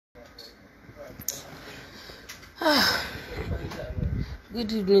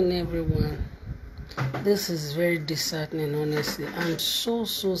Good evening, everyone. This is very disheartening, honestly. I'm so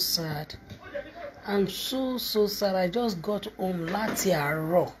sad. I'm so sad. I just got home láti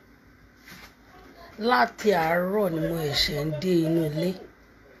àárọ̀. Láti àárọ̀ ni mo ṣe ń dé inú ilé.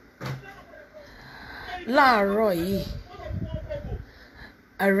 Láàárọ̀ yìí,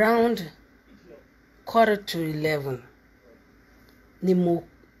 around 11:15, ni mo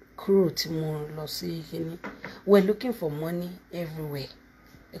kúrò tí mo lọ sí kíní. We're looking for money everywhere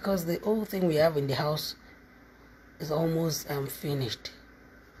because the whole thing we have in the house is almost finished.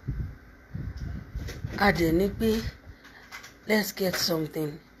 I didn't pay. Let's get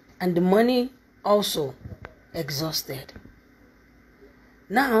something, and the money also exhausted.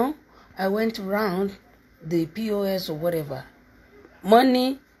 Now I went around the POS or whatever.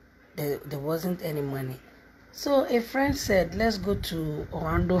 Money, there wasn't any money. So a friend said, let's go to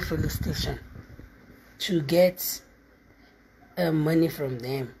Agbowa Police Station to get money from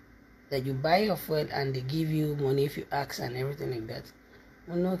them. That you buy your fuel and they give you money if you ask and everything like that.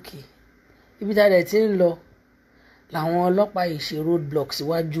 Okay. Ibi tá dẹ̀ tí ń lọ, làwọn ọlọ́pàá yìí ṣe roadblocks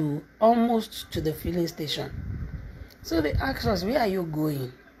síwájú almost to the filling station. So they asked us, where are you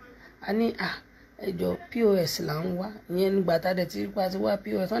going? Ani ẹjọ POS là ń wá. Ìyẹn nígbà tá dẹ̀ tí pa ti wá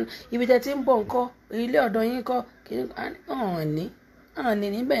POS. Ibi tẹ́ tí ń bọ̀ ńkọ́, ilé ọ̀dọ̀ yín ńkọ́, kí ni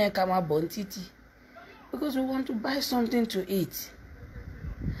níbẹ̀ yẹn ká máa bọ̀ ní títì. Because we want to buy something to eat.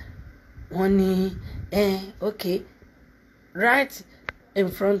 Wọ́n ní, okay, right in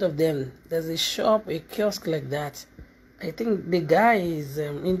front of them, there's a shop, a kiosk like that. I think the guy is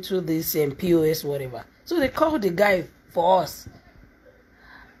into this POS, whatever. So they called the guy for us.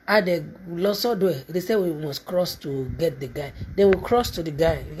 They said we must cross to get the guy. They will cross to the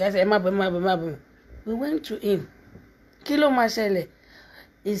guy. The guy said, we went to him. Kilo Marcelle.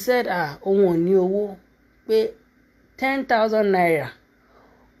 He said, òun ò ní owó, pé 10,000 naira.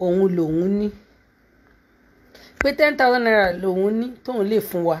 Òun lòun ní. Pé 10,000 naira lòun ní tóun lè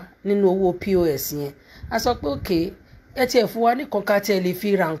fún wa nínú owó POS yẹn. A sọ pé okay, ẹ tiẹ̀ fún wa ní kankan tí ẹ lè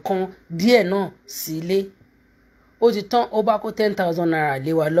fi ra nǹkan díẹ̀ náà sílé. Ó ti tán, ó bá kó 10,000 naira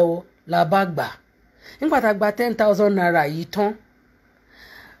lé wa lọ́wọ́, la bá gbà. Nígbà tá gba 10,000 naira yìí tán,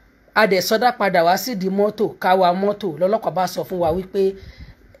 a dẹ̀ sọdá padà wá sí di mọ́tò, ká wa mọ́tò. Lọ́lọ́pàá bá sọ fún wa wípé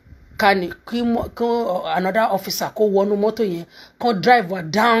kí another officer kó wọnú mọ́tò yẹn, kó drive wa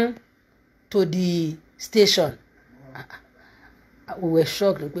down to the station. We were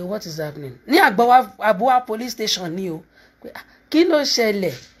shocked. Pé what is happening? Ní Agbowa Police Station ni o. Kí ló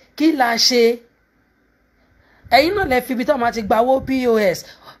ṣẹlẹ̀? Kí la ṣe? Ẹ̀yin náà lẹ fi ibi tó máa ti gba owó POS,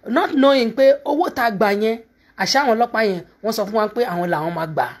 not knowing pé owó tá gbà yẹn, àṣà àwọn ọlọ́pàá yẹn wọ́n sọ fún wa pé àwọn làwọn máa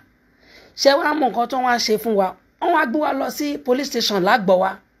gbà. Ṣé wàá mọ nǹkan tó wá ṣe fún wa? Wọ́n wá gbé wa lọ sí police station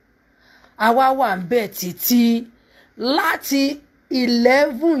l'Agbowa. Àwa wà ń bẹ̀ títí láti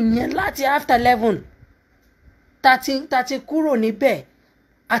 11 yẹn, láti after 11 tàti kúrò níbẹ̀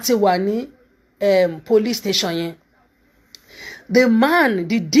àti wà ní police station yẹn. The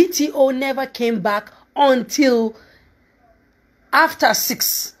DTO never came back until after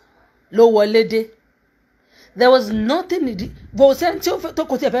 6 ló wọlé dé. There was nothing anybody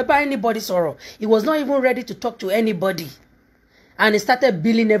sọ̀rọ̀. He was not even ready to talk to anybody. And he started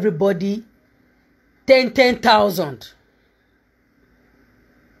billing everybody 10,000.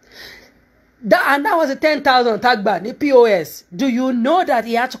 And that was the 10,000 tagba ní POS. Do you know that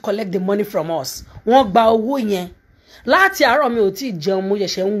he had to collect the money from us? Wọ́n gba owó yẹn. Láti àárọ̀ mi ò tí jẹun, mo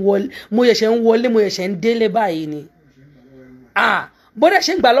ṣẹ̀ṣẹ̀ ń wọlé, délé báyìí ni. Bọ́dẹ̀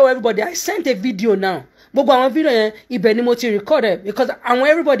ṣe ń gbà lọ́wọ́ everybody. I sent a video now. Gbogbo àwọn video yẹn ibẹ̀ ni mo ti record it because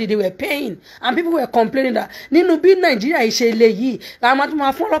everybody they were paying and people were complaining that nínú bí Nàìjíríà ṣe lè yìí, la máa tún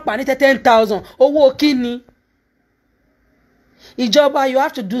máa fún ọlọ́pàá ní 10,000 owó kíni. Ìjọba, you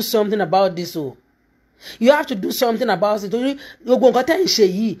have to do something about this. You have to do something about it. Torí gbogbo nǹkan tẹ́ ń ṣe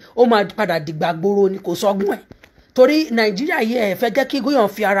yìí, ó máa padà dìgbà gbòòrò ni, kò sọ́gbọ́n ẹ̀. Torí Nigeria yìí fẹ́ jẹ́ kí góyàn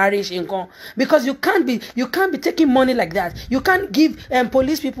fi ara rẹ̀ ṣe nǹkan, because you can't be taking money like that. You can't give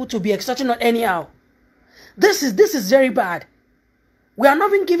police people to be extorting not anyhow. This is very bad. We are not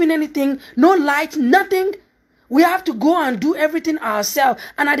even giving anything, no light, nothing. We have to go and do everything ourselves.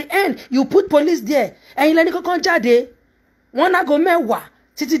 And at the end, you put police there. And you let it go jáde. One ago mẹ́wàá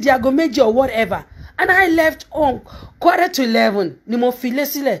títí di ago méjì or whatever. And I left home 11:15 ni mo fi lé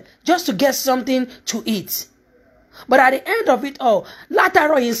sílẹ̀ just to get something to eat. But at the end of it all,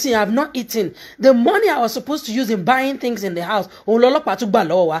 látàárọ̀ yìí sí, I have not eaten. The money I was supposed to use in buying things in the house, òun lọ́lọ́pàá tún gbà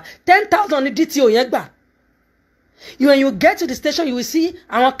lọ́wọ́ wa. 10,000 ní DTO yẹn gbà. When you get to the station, you will see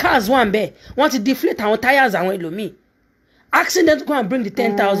our cars one bed. Want to deflate our tires and ẹlòmíì. Asking them to go and bring the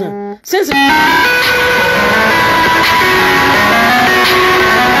 10,000. Since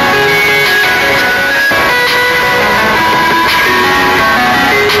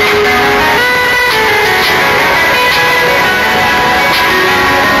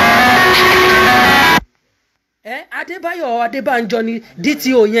Adébáyọ̀ Adébánjọ ni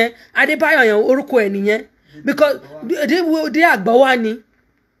DTO yẹn Adébáyọ̀ yẹn orúkọ ẹ̀ nìyẹn because dé Agbowa ni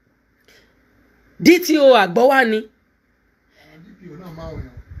DTO Agbowa ni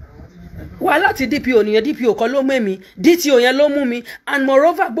wà láti DPO nìyẹn DPO kan ló mú mi DTO yẹn ló mú mi and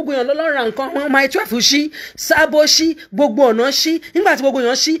moreover gbogbo èèyàn lọ́lọ́ra nǹkan wọn máa 12 ṣí sábó ṣí gbogbo ọ̀nà ṣí nígbà tí gbogbo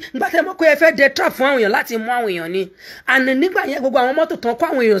èèyàn ṣí nígbà tí ẹ mọ̀ pé ẹ fẹ́ dẹ trap fún àwọn èèyàn láti mú àwọn èèyàn ni and nígbà yẹn gbogbo àwọn mọ́tò tán kó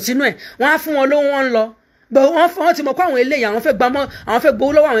àwọn èèyàn sínú ẹ̀ wọ́n á fún wọn lówó wọn lọ wọ́n ti mọ̀ pé àwọn eléyìí àwọn fẹ́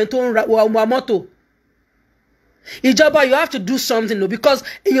gbowó lọ́wọ́ àwọn tó ń wa mọ́tò ìjọba you have to do something no because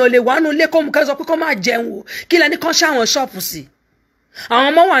èèyàn lè wà nù lé kó mú kẹ́sọ́ pé kó má jẹun o kí lẹ́ni kan ṣáwọn ṣọ́ọ̀pù sí àwọn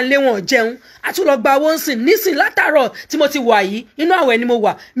ọmọ wà ń lé wọn jẹun àti lọ gba owó ńsìn nísìn látàárọ̀ tí mo ti wà yìí inú àwẹ̀ ni mo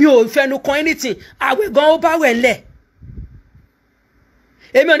wà mi ò fẹnu kan anything àwẹ̀ gan ó bá wẹ̀ ńlẹ̀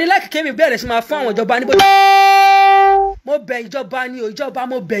èmi ò ní láì kékeré mi bẹ̀rẹ̀ sí máa fún àwọn ìjọba níbo mo bẹ̀ ìjọba ni o ìjọba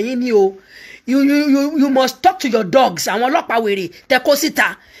mo bẹ̀ yín ni o you must talk to your dogs àwọn ọlọ́pàá wèrè tẹ kó síta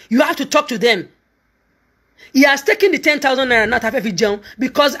you have to talk to them. He has taken the 10,000 naira not have fi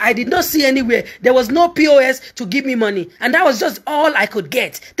because I did not see anywhere. There was no POS to give me money. And that was just all I could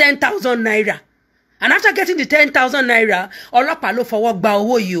get. 10,000 naira. And after getting the 10,000 naira, ọlọ́pàá ló fọwọ́ gba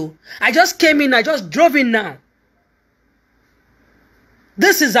owó yìí. I just came in, I just drove in now.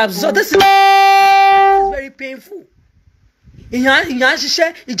 This is absurd. This is very painful. Ìyàn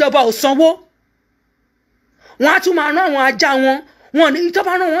ṣiṣẹ́ ìjọba ò sanwó. Wọ́n á tún máa rán àwọn ajá wọn. Wọ́n ní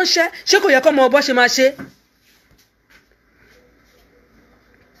ìjọba rán wọn ṣé kò yẹ kó mọ bó ṣe máa ṣe.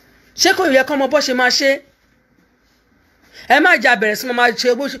 Ṣé kò yẹ kó mọ bó ṣe máa ṣe. Ẹ má jà bẹ̀rẹ̀ sí máa ṣe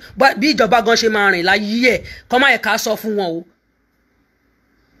bí ìjọba gan ṣe máa rìn láyé ẹ̀ kó má yẹ ká sọ fún wọn o.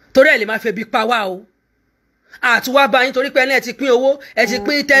 Torí ẹ̀ lè máa fi bí pa wá o. Àti wá bá yín torí pé ẹ ti pín owó ẹ ti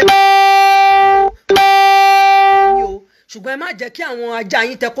pín tẹ́ ṣùgbọ́n ẹ má jẹ́ kí àwọn ajá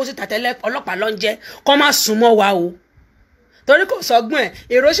yín tẹ kó síta tẹ́lẹ̀ ọlọ́pàá ló ń jẹ́ kó má súnmọ́ wa o. Torí kò sọgbọ́n ẹ̀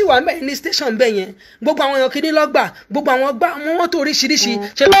èrò sì wà ń bẹ̀ ní station bẹ̀ yẹn gbogbo àwọn èèyàn kìíní lọ́gbà gbogbo àwọn gbà wọ́n tó oríṣiríṣi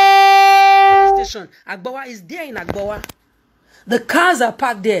ṣe station Agbowa is there in Agbowa. The cars are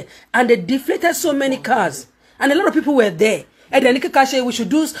parked there and they deflated so many cars and a lot of people were there. And then we should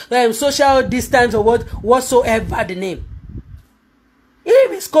do social distance or whatsoever the name.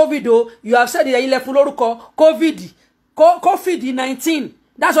 If it's COVID though, you have said COVID-19.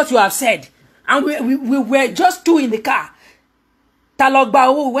 That's what you have said. And we were just two in the car.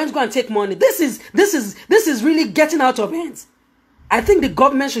 Talogba, we went to go and take money. This is really getting out of hands. I think the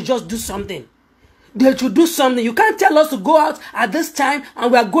government should just do something. They should do something. You can't tell us to go out at this time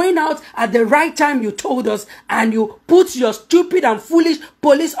and we are going out at the right time you told us and you put your stupid and foolish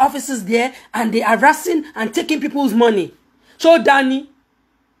police officers there and they are harassing and taking people's money. So Danny,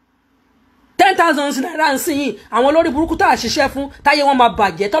 10,000 naira and see àwọn olórí burúkú tá ṣiṣẹ́ fún táyé wọn máa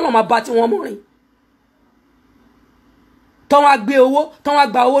bàjẹ́ tọ́lọ́ máa bá tí wọ́n mọ́rin. Tọ́n wá gbé owó, tọ́n wá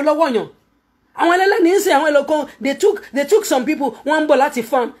gba owó lọ́wọ́ yàn. Àwọn ẹlẹ́ni ń sìn àwọn ẹlòkan they took some people one bọ̀ láti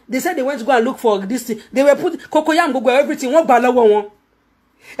farm. They said they went to go and look for this thing. They were put cocoyam gbogbo everything wọ́n gbà lọ́wọ́ wọn.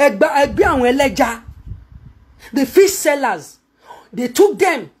 Ẹgbẹ́ àwọn ẹlẹ́ja. The fish sellers. They took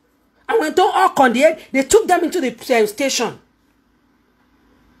them. And when they all on the egg, they took them into the station.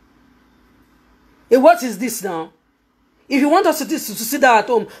 What is this now? If you want us to sit there at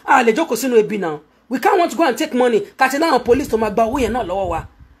home, le joko sínú ebi now. We can't want to go and take money. Katina and police to magba we not lower.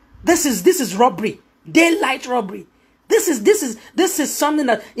 This is robbery, daylight robbery. This is something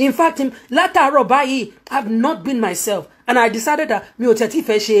that, in fact, later robbery, I've not been myself, and I decided that me o teti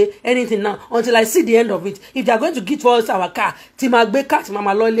fe se anything now until I see the end of it. If they are going to give us our car, ti magbe car ti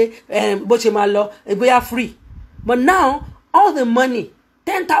mama lole, bo se ma lo, we are free. But now all the money.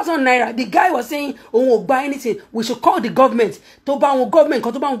 10,000 naira. The guy was saying, "Oh, won't buy anything. We should call the government. To buy our government,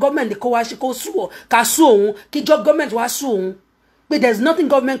 to buy our government. The ko she ko sue, ka sue, ki job government wa sue. But there's nothing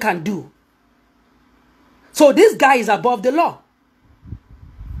government can do. So this guy is above the law.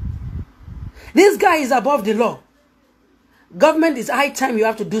 This guy is above the law. Government, is high time you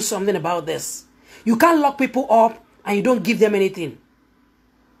have to do something about this. You can't lock people up and you don't give them anything.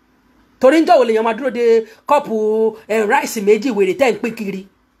 Torinja ole yan ma dúró de kọ́ọ̀pù rice méjì wèrè tẹ́ ń pín kiri.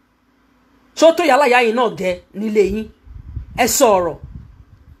 So to yala ya yin náà gẹ nílé yín. Ẹ sọ̀rọ̀.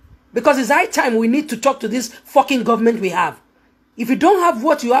 Because it's high time we need to talk to this fucking government we have. If you don't have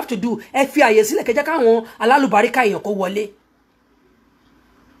what you have to do, ẹ fi àyè sílẹ̀ kẹ́ jẹ́ káwọn alálùbáríkà èèyàn kó wọlé.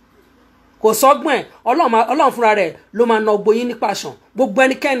 Kò sọ́gbọ́n ẹ̀ Ọlọ́run fúnra rẹ̀ ló máa na gbogbo yín nípa àṣàn. Gbogbo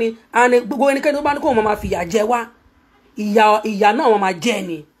ẹnikẹ́ni tó bá ní kó máa fìyà jẹ wá. ìyà náà wọ́n máa jẹ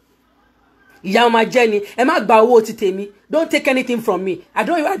ni. Ìyà wọ́n máa jẹ ni. Ẹ má gba owó ti tèmi. Don't take anything from me. I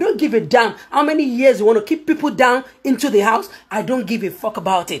don't give a damn how many years you want to keep people down into the house. I don't give a fuck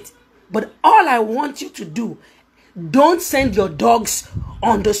about it. But all I want you to do, don't send your dogs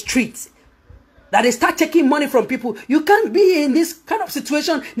on the streets. That they start taking money from people. You can't be in this kind of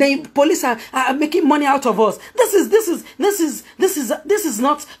situation. Then police are making money out of us. This is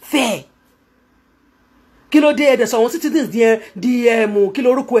not fair. Kilo de there's someone citizens there the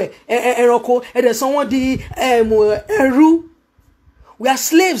kilo ruko eroko there's someone the eru. We are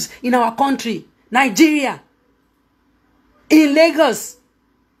slaves in our country, Nigeria, in Lagos,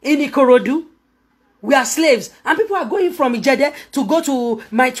 in Ikorodu. We are slaves, and people are going from Ijede to go to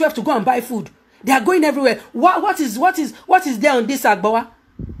my 12 to go and buy food. They are going everywhere. What is there on this Agbowa?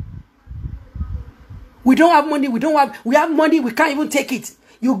 We don't have money. We have money. We can't even take it.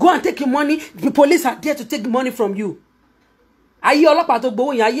 You go and take your money. The police are there to take money from you. Ayé ọlọ́pàá tó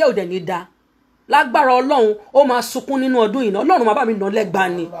gbowó yẹn ayé òde ní dá. Lágbára Ọlọ́run ó máa sunkún nínú ọdún yìí. Ọlọ́run máa bá mi nà lẹ́gba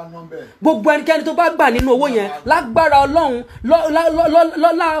ni. Gbogbo ẹnikẹ́ni tó bá gbà nínú owó yẹn lágbára Ọlọ́run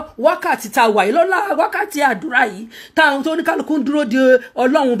lọ́lá wákàtí tá wà yìí lọ́lá wákàtí àdúrà yìí táwọn tó ní kálukú ń dúró de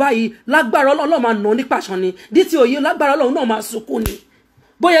Ọlọ́run báyìí lágbára Ọlọ́run máa nà ní pàṣán ni. Dítì òye lágbára Ọlọ́run náà máa sunkún ni.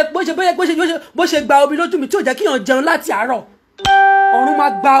 Bó ṣe gba omi lójú mi tí ò jẹ́ kíyàn jẹun láti àárọ̀.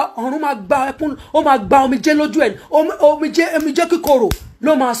 Ọ̀run máa gba ẹkún, ó máa gba omijé lójú ẹ̀, omijé kíkorò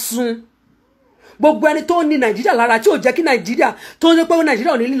ló máa sun. Gbogbo ẹni tó ní Nàìjíríà lára tí ò jẹ́ kí Nàìjíríà tó ní pé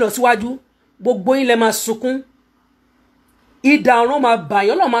Nàìjíríà ò ní lọ síwájú, gbogbo yín lẹ máa sunkún. Idà ọ̀run máa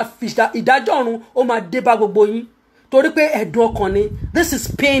bàyàn, Ọlọ́run máa fi ìdájọ́ ọ̀run ó máa dé bá gbogbo yín. Torí pé ẹ̀dùn ọkàn ni. This is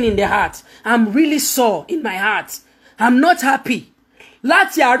pain in the heart. I'm really sore in my heart. I'm not happy.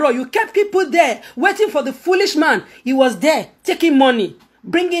 Láti àárọ̀, you kept people there waiting for the foolish man. He was there taking money,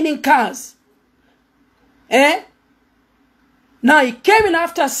 bringing in cars. Now he came in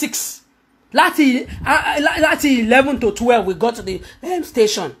after 6. Láti 11 to 12, we got to the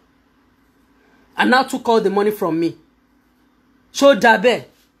station. And now took all the money from me. So dabe.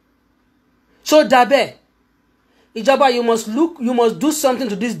 Ijaba, you must do something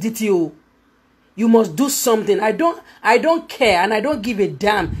to this DTO. You must do something. I don't care and I don't give a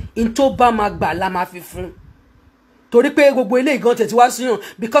damn. Into ba magba la ma fi fun. Torí pé gbogbo ilé igan tẹ́ ti wá sí yan,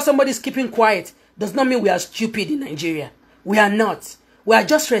 because somebody is keeping quiet does not mean we are stupid in Nigeria. We are not. We are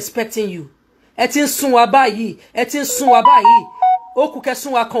just respecting you. Ẹ ti ń sún wa báyìí. Ó kù kẹ́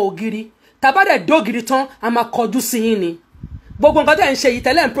sún wa kan ògiri. Tá bá dé dógiri tán, a máa kọjú sí yín ni. Gbogbo nǹkan tẹ́ ń ṣe yìí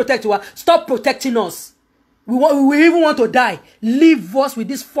tẹ́lẹ̀ ń protect wa. Stop protecting us. We even want to die. Leave us with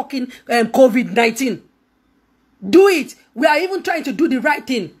this fucking COVID-19. Do it. We are even trying to do the right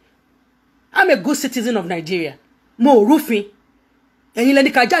thing. I'm a good citizen of Nigeria. Mo rúfin. Ẹ̀yin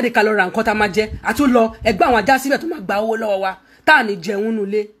lẹni ká jáde ká lọ ra nǹkan tá máa jẹ. A tún lọ ẹgbẹ́ àwọn ajá síbẹ̀ tó máa gba owó lọ́wọ́ wa. Tá ní jẹun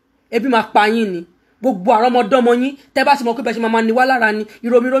nulé. Ebi máa pa yín ni. Gbogbo àrọ́mọdọ́mọ yín tẹ́ bá ti mọ̀ pé bẹ́ẹ̀ ṣe máa ní wá lára ni.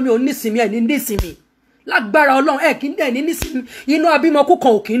 Ìròmí ò ní ìsinmi ẹ̀ ní nísinmi. Lágbára Ọlọ́run kì í dẹ̀ ní nísinmi. Inú abímọkú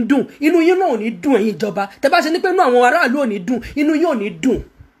kan ò kì í dùn. Inú yín náà ò ní dùn ẹ̀yin ìjọba. Tẹ́ bá ṣe ní pé inú àwọn aráàlú ò ní dùn. Inú yín ò ní dùn.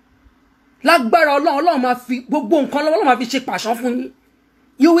 Lágbára Ọlọ́run máa fi gbogbo nǹkan Ọlọ́run máa fi ṣe pàṣán fún yín.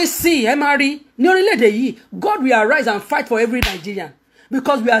 You will see, ẹ máa rí ní orílẹ̀-èdè yìí. God will arise and fight for every Nigerian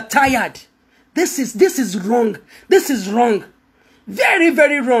because we are tired. This is wrong. This is wrong. Very,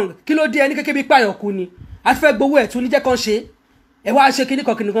 very wrong. Kí ló dé ẹni kékeré bí pààyàn kú ni. A fẹ́ gbowó ẹ̀ tún ní jẹ́ kán ṣe. Ẹ wá ṣe kíní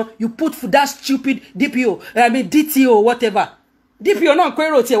kan. You put for that stupid DTO, whatever. DPO náà kó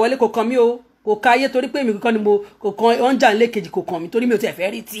èrò tiẹ̀ wọlé kò kàn mí o. Kò ka ayé torí pé mi kò ní mo kò kan ọ̀njà ńlẹ́kejì kò kàn mí torí mi ò tiẹ̀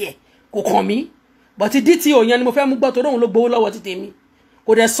fẹ́ rí tiẹ̀. Kò kàn mí. But DTO yẹn ni mo fẹ́ mú gbọ́ torí òun ló gbowó lọ́wọ́ ti tèmi.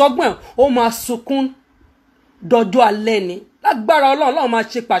 Kò dẹ̀ sọ́gbọ̀n ó máa sunkún dọjọ́ alẹ́ ni. Lágbára Ọlọ́run máa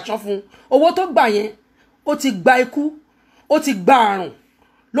ṣe pàṣán fún. Owó tó gbà yẹn ó ti gba ikú, ó ti gba àrùn.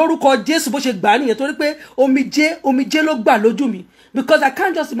 Lórúkọ Jésù bó ṣe gbà nìyẹn torí pé omijé ló gbà lójú mi. Because I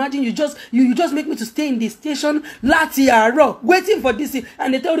can't just imagine you just make me to stay in the station láti àárọ̀ waiting for this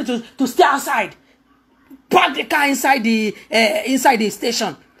and they tell you to stay outside. Park the car inside the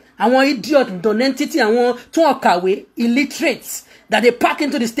station. Àwọn idiot non-entity, àwọn tó ọ̀kàwé illiterates that they park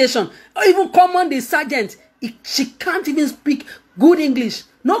into the station. Or even common the sergeant, she can't even speak good English.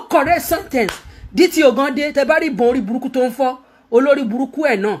 No correct sentence. DTO gan dé tẹ́ bá rí bon orí burúkú tó ń fọ́ olórí burúkú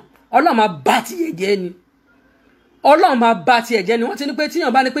ẹ̀ náà Ọlọ́run máa bá ti ẹ̀jẹ̀ ni. Ọlọ́run máa bá ti ẹ̀jẹ̀ ni. Wọ́n ti ní pé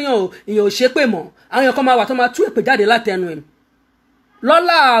tíyàn bá ní pé èèyàn ò ṣe pé mọ́ àwọn èèyàn kan máa wà tó máa tú èpè jáde látẹnu ẹ̀.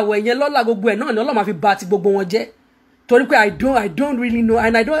 Lọ́lá àwẹ̀ yẹn lọ́lá gbogbo ẹ̀ náà ni Ọlọ́run máa fi bá ti gbogbo wọn jẹ́. Torí pé I don't really know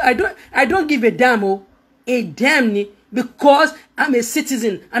and I don't give a damn a damn ni because I'm a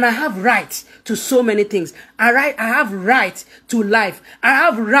citizen and I have right to so many things. I have right to life. I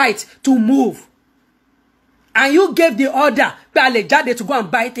have right to move. And you gave the order to go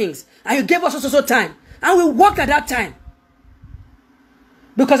and buy things. And you gave us also time. And we worked at that time.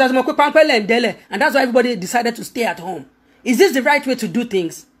 Because as and that's why everybody decided to stay at home. Is this the right way to do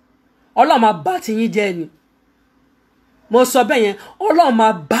things? Ọlọ́run máa bá ti yín jẹ́ ni. Mo sọ bẹ́ẹ̀ yẹn, Ọlọ́run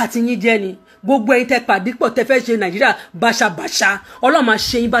máa bá ti yín jẹ́ ni. Gbogbo ẹ̀yin tẹ́ pàdé pọ̀ tẹ́ fẹ́ ṣe Nàìjíríà báṣabàṣa. Ọlọ́run máa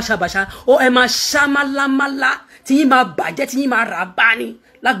ṣe yín báṣabàṣa. Ó ẹ máa ṣá málámálá. Tí yín máa bàjẹ́, tí yín máa rà bá ní.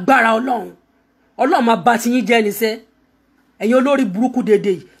 Lágbára Ọlọ́run. Ọlọ́run máa bá ti yín jẹ́ ni sẹ́. Ẹ̀yin olórí burúkú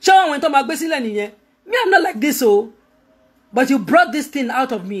dédé yìí. Ṣé àwọn ẹni tó máa gbé sílẹ̀ nìyẹn? Me, I'm not like this, oh. But you brought this thing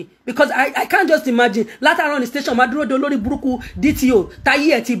out of me because I can't just imagine. Later on the station, Maduro do lori buruku DTO,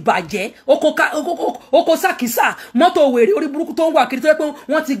 tayi ẹ ti bàjẹ́, oko sakisa, mọ́tò wèrè orí buruku tó ń wà kiri tó pé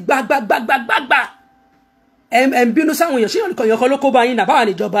wọ́n ti gbagba. Em bínú sáwọn èèyàn ṣé yan kan ló kó bá yín na bá wà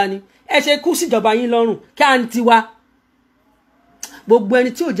ní ìjọba ni. Ẹ ṣe kú sí ìjọba yín lọ́rùn, kí an ti wá. Gbogbo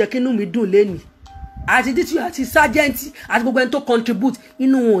ẹni tí ó jẹ́ kí inú mi dùn leni. Àti DTO àti sergeant àti gbogbo ẹni tó contribute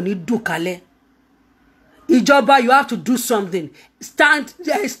inú wọn ò ní dùn kálẹ̀. Ìjọba, you have to do something. Stand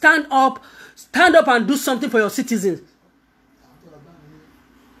up and do something for your citizens.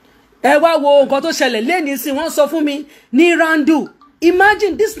 Ẹ wá wo nǹkan tó ṣẹlẹ̀ lẹ́ni sí wọ́n sọ fún mi ní Randu.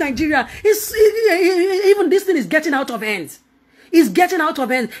 Imagine this Nigeria. Even this thing is getting out of hand. It's getting out of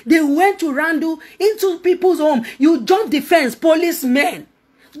hand. They went to Randu into people's home. You jump the fence, policemen.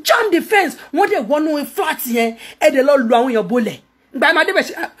 Jump the fence. Wọ́n dẹ̀ wọnú flat yẹn. Ẹ dẹ̀ lọ lu àwọn èèyàn bolẹ̀.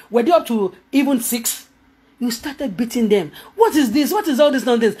 Were they up to even 6? You started beating them. What is this? What is all this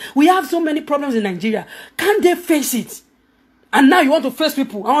nonsense? We have so many problems in Nigeria. Can't they face it? And now you want to face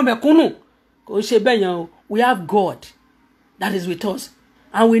people. We have God that is with us.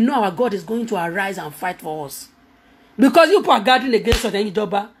 And we know our God is going to arise and fight for us. Because you are guarding against us,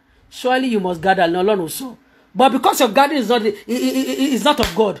 surely you must guard alone also. But because your guarding is not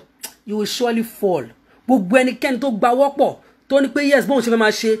of God, you will surely fall. Gbogbo ẹnikẹ́ni tó gba wọ́pọ̀ tó ní pé yes bóun ṣe fẹ́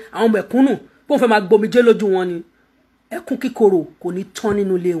máa ṣe àwọn mẹ̀kúnnù bóun fẹ́ máa gbomijé lójú wọn ni ẹkún kíkorò kò ní tán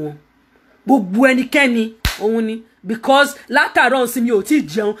nínú ilé wọn. Gbogbo ẹnikẹ́ni òun ni because látàárọ̀ sí mi ò tí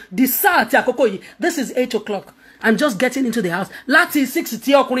jẹun di sáà àti àkókò yìí this is 8 o'clock. I'm just getting into the house. Láti 6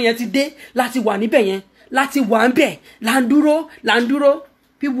 tí ọkùnrin yẹn ti dé láti wà níbẹ̀ yẹn láti wà níbẹ̀ landuro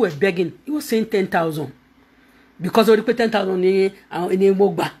people were begging. He was saying 10,000 because ó rí pé 10,000 ní mo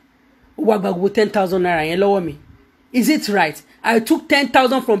gbà. Ó wá gba gbogbo 10,000 naira yẹn lọ́wọ́ mi. Is it right? I took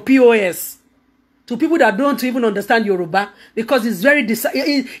 10,000 from POS to people that don't even understand Yoruba because it's very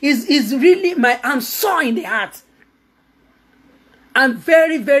it's really I'm sore in the heart. I'm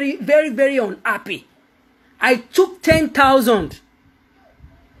very, very, very, very unhappy. I took 10,000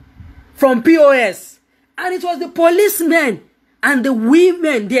 from POS and it was the policemen and the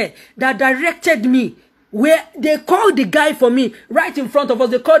women there that directed me. Where they called the guy for me right in front of us.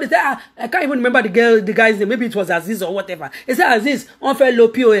 They called it. I can't even remember the guy's name. Maybe it was Aziz or whatever. They said Aziz on fellow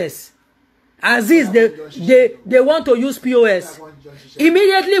POS. Aziz, they want to use POS.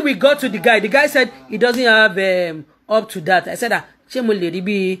 Immediately we got to the guy. The guy said he doesn't have up to that. I said,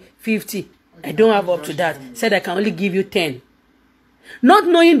 be 50. I don't have up to that. Said I can only give you 10. Not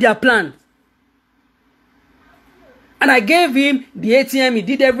knowing their plan. And I gave him the ATM. He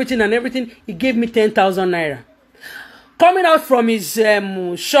did everything and everything. He gave me 10,000 naira. Coming out from his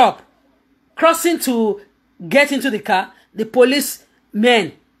shop, crossing to get into the car, the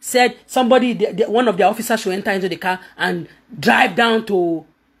policemen said somebody, one of the officers should enter into the car and drive down to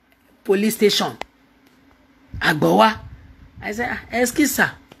police station. Agbowa. I said, excuse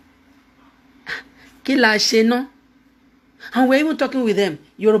sir. Kila sheno. And we're even talking with them.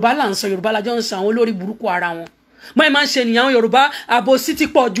 Yoruba la nso, Yoruba la Johnson, olórí burúkú ara wọn. My man ṣe nìyàn Yorùbá abo city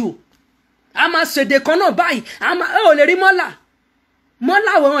pọ̀ jù. A máa ṣèdè kan náà báyìí. A máa ò lè rí mọ́là.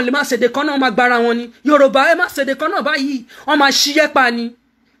 Mọ́là wọn lè máa ṣèdè kan náà máa gbára wọn ni. Yorùbá ẹ máa ṣèdè kan náà báyìí. Wọ́n máa ṣiyẹ́ pa ni.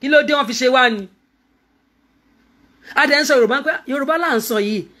 Kí ló dé wọ́n fi ṣe wá ni. A dẹ̀ ń sọ Yorùbá pé Yorùbá là ń sọ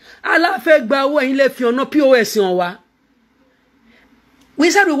yìí. Aláfẹ́ gba owó ẹ̀yin lè fi ọ̀nà POS hàn wá. We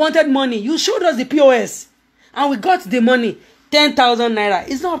said we wanted money. You showed us the POS. And we got the money. 10,000 naira.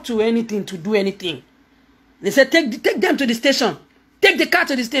 It's not up to anything to do anything. They said, take them to the station. Take the car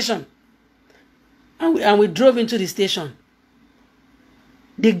to the station. And we drove into the station.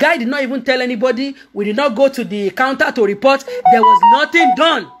 The guy did not even tell anybody. We did not go to the counter to report. There was nothing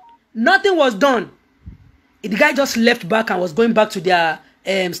done. Nothing was done. The guy just left back and was going back to their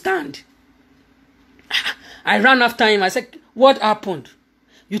stand. I ran after him. I said, what happened?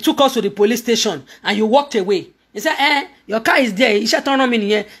 You took us to the police station and you walked away. He said, your car is there. He said, turn on in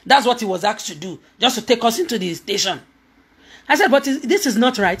here. That's what he was asked to do, just to take us into the station. I said, but this is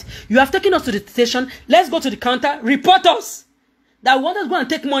not right. You have taken us to the station. Let's go to the counter. Report us. that we wanted to go and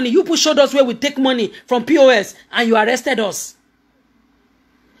take money. You showed us where we take money from POS and you arrested us.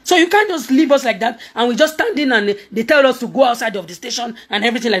 So you can't just leave us like that and we just stand in and they tell us to go outside of the station and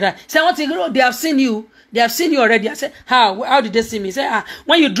everything like that. Say, what thing, they have seen you. They have seen you already. I said, how did they see me? Say,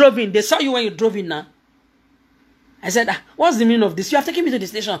 when you drove in, they saw you when you drove in now. I said, what's the meaning of this? You have taken me to the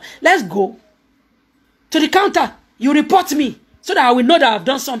station. Let's go to the counter. You report me so that I will know that I've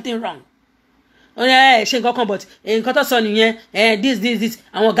done something wrong. Oh yeah, she got come, but in Kotoson, this,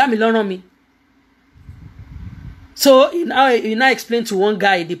 and what got me learn on me. So you now explain to one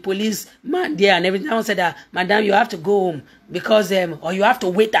guy, the police man there, and everything. I said that, madam, you have to go home because or you have to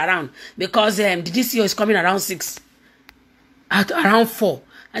wait around because the DCO is coming around 6, around 4.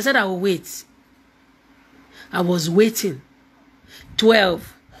 I said I will wait. I was waiting.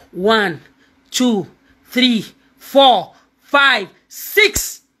 12, 1, 2, 3, 4, 5,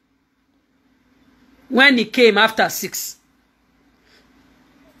 6. When he came after 6,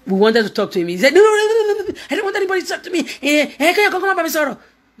 we wanted to talk to him. He said, no, I don't want anybody to talk to me. Hey, can you come up by me, sorrow?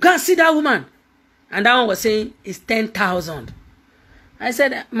 Go and see that woman. And that one was saying, it's 10,000. I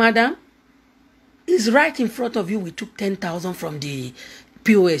said, madam, it's right in front of you. We took 10,000 from the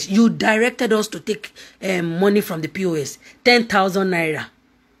POS. You directed us to take money from the POS. 10,000 naira.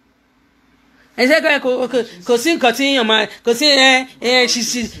 I said,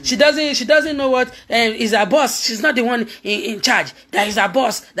 she doesn't know what is her boss. She's not the one in charge. That is her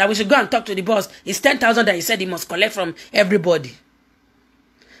boss. That we should go and talk to the boss. It's 10,000 that he said he must collect from everybody.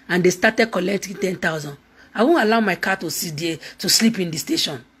 And they started collecting 10,000. I won't allow my car to sit there to sleep in the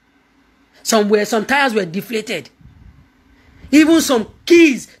station. Some tires were deflated. Even some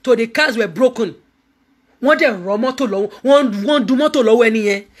keys to the cars were broken. They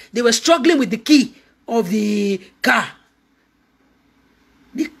were struggling with the key of the car.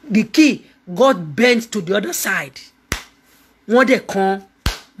 The key got bent to the other side. And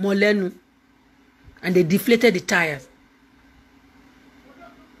they deflated the tires.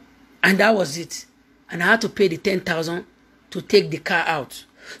 And that was it. And I had to pay the 10,000 to take the car out.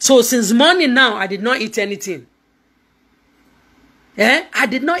 So since morning now, I did not eat anything. I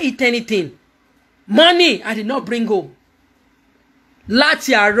did not eat anything. Money I did not bring home.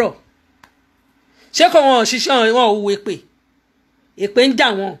 Láti àárọ̀. Ṣé kò wọ́n ṣiṣẹ́ wọn ò èpè. Èpè ń jà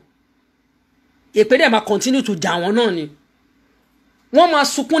wọ́n. Èpè dẹ̀ máa continue to jà wọ́n náà ni. Wọ́n máa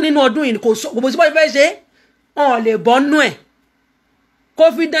sunkún nínú ọdún yìí kò sí bó fẹ́ ṣe. Wọ́n lè bọ́ nú ẹ̀.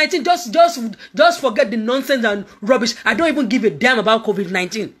 COVID-19, just forget the nonsense and rubbish. I don't even give a damn about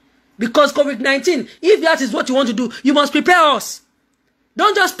COVID-19. Because COVID-19, if that is what you want to do, you must prepare us.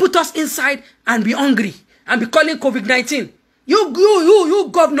 Don't just put us inside and be hungry and be calling COVID-19. You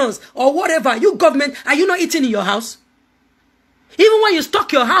governors or whatever, you government, are you not eating in your house? Even when you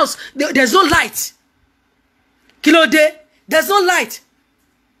stock your house, there's no light. Kilo day, there's no light.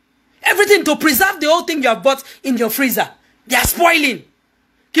 Everything to preserve the whole thing you have bought in your freezer. They are spoiling.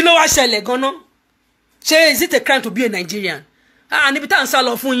 Kilo wa ṣẹlẹ̀ gan-an. Is it a crime to be a Nigerian? Níbi tá à ń sá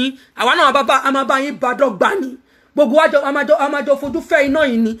lọ fún yín, àwa náà a máa bá yín bá dọ́gba ni. Gbogbo amajo fojú fẹ́ iná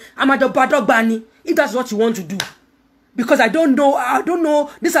yìí ni, amajo bá dọ́gba ni. If that's what you want to do. Because I don't know,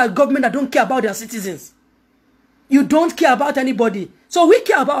 these are government that don't care about their citizens. You don't care about anybody. So we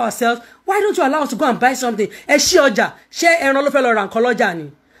care about ourselves. Why don't you allow us to go and buy something? Ṣé ọjà, ṣé ẹran ló fẹ́ lọ ra nǹkan lọ́jà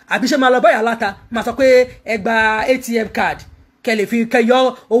ni? Àbí ṣé máa lọ bá yàláta, máa sọ pé ẹ gba ATM card, kẹ́ lè fi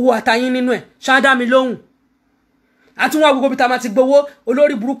kẹ́yọ owó àtayín nínú ẹ̀. Ṣá dá mi lóhùn. Àtúnwá gbogbo bí ta máa ti gbowó,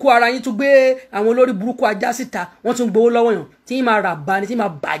 olórí burúkú ara yín tún gbé àwọn olórí burúkú ajá síta, wọ́n tún gbowó lọ́wọ́ yàn, tí yín máa rà bá ni, tí máa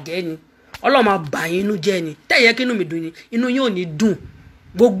bàjẹ́ ni. Ọlọ́run máa bà yín inú jẹ́ ni. Tẹ́ yẹ kí inú mi dùn ni, inú yín ò ní dùn.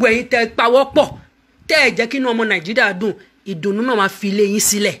 Gbogbo ẹ̀yin tẹ́ pawọ́pọ̀, tẹ́ jẹ́ kí inú ọmọ Nàìjíríà dùn, ìdùnnú náà máa fi ilé yín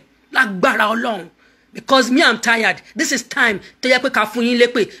sílẹ̀. Lágbára Ọlọ́run. Because me, I'm tired. This is time to yẹ pé ká fún yín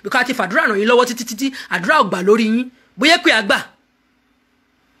lépè. Because àti fàdúrà ràn yín lọ́wọ́ títí àdúrà ò gbà lórí yín. Bóyá pé àgbà.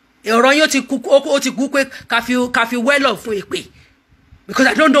 Ọ̀rọ̀ yín ó ti kú pé ká fi well off fún èpè. Because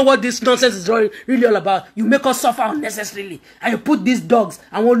I don't know what this nonsense is really all about. You make us suffer unnecessarily. And you put these dogs,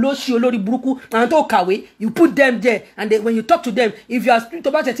 and olóṣì olórí burúkú, and tó kàwé, you put them there. And when you talk to them, if you are speaking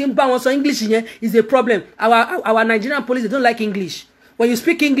about a team, so English is a problem. Our Nigerian police, they don't like English. When you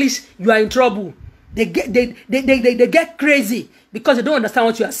speak English, you are in trouble. They get crazy because they don't understand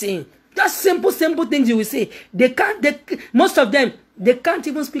what you are saying. Just simple things you will say. Most of them, they can't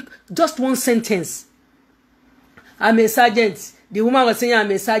even speak just one sentence. I'm a sergeant. The woman was saying,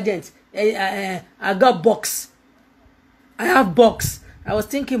 I'm a sergeant. I got box. I have box. I was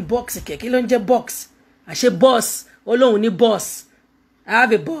thinking box. Box. I said boss. Only boss. I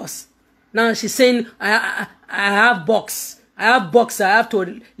have a boss. Now she's saying, I have box. I have box. I have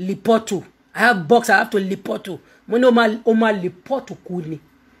to report to. I have box. I have to report to. mo ní ó máa report kú ni.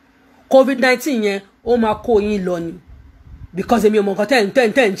 COVID-19 yẹn ó máa kó yín lọ ni. Because èmi ò mọ̀ nǹkan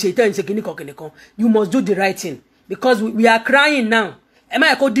ten ṣe kìnìkan. You must do the right thing. Because we are crying now. Am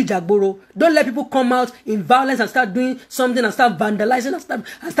I Dijagboro? Don't let people come out in violence and start doing something and start vandalizing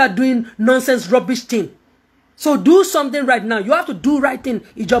and start doing nonsense, rubbish thing. So do something right now. You have to do right thing,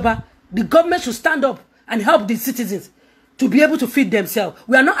 Ijoba. The government should stand up and help the citizens to be able to feed themselves.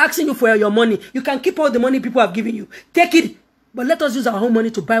 We are not asking you for your money. You can keep all the money people have given you. Take it. But let us use our own money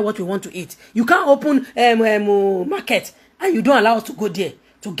to buy what we want to eat. You can't open market and you don't allow us to go there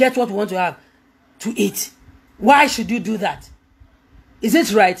to get what we want to have to eat. Why should you do that? Is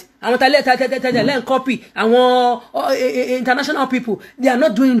it right? I want to learn copy. And international people, they are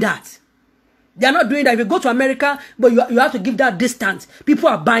not doing that. They are not doing that. If you go to America, but you have to give that distance. People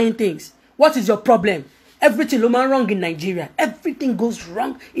are buying things. What is your problem? Everything is wrong in Nigeria. Everything goes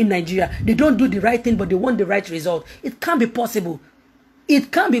wrong in Nigeria. They don't do the right thing, but they want the right result. It can't be possible.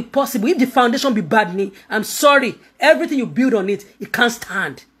 It can't be possible. If the foundation be badly, I'm sorry. Everything you build on it, it can't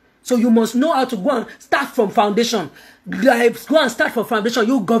stand. So you must know how to go and start from foundation. Go and start from foundation,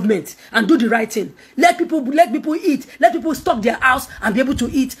 you government, and do the right thing. Let people eat. Let people stock their house and be able to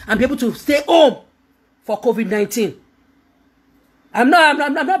eat and be able to stay home for COVID-19. I'm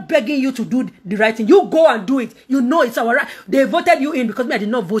not begging you to do the right thing. You go and do it. You know it's our right. They voted you in because me, I did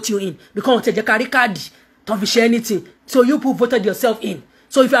not vote you in. Because they don't share anything. So you people voted yourself in.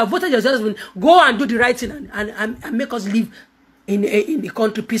 So if you have voted yourself in, go and do the right thing and make us live in the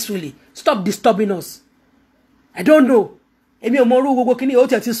country peacefully. Stop disturbing us. I don't know. Emi o mo ru gogo kini o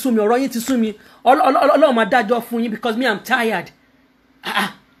ti sun mi, ọ̀rọ̀ yín ti sun mi. Ọlọ́run ma dájọ́ fún yín because me I'm tired.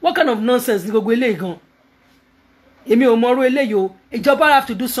 What kind of nonsense ni gogo eléyìí gan? Emi o mo ru eléyìí o. Ìjọba have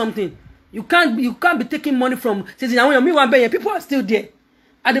to do something. You can't be taking money from citizens. Àwọn èèyàn mi wà ńbẹ̀ yẹn, people are still there.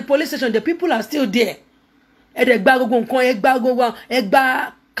 At the police station, the people are still there. Ẹ dẹ̀ gba gogo nǹkan, ẹ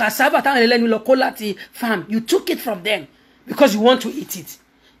gba cassava táwọn ẹlẹ́nu lọ kó láti farm. You took it from them because you want to eat it.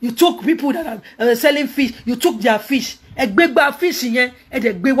 You took people that are selling fish. You took their fish. Egbe fish yẹn.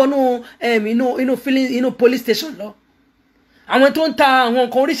 Egbe wọnú police station lọ. Àwọn tó ń ta àwọn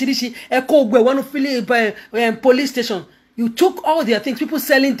nǹkan oríṣiríṣi ẹ kó gbé wọnú police station. You took all their things. People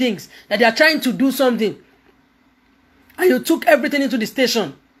selling things that they are trying to do something, and you took everything into the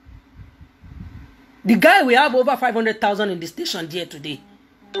station. The guy we have over 500,000 in the station there today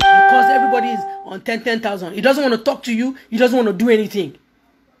because everybody is on 10,000. He doesn't want to talk to you. He doesn't want to do anything.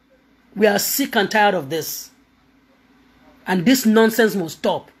 We are sick and tired of this. And this nonsense must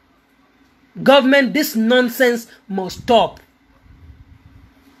stop. Government, this nonsense must stop.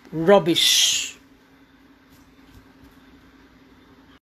 Rubbish.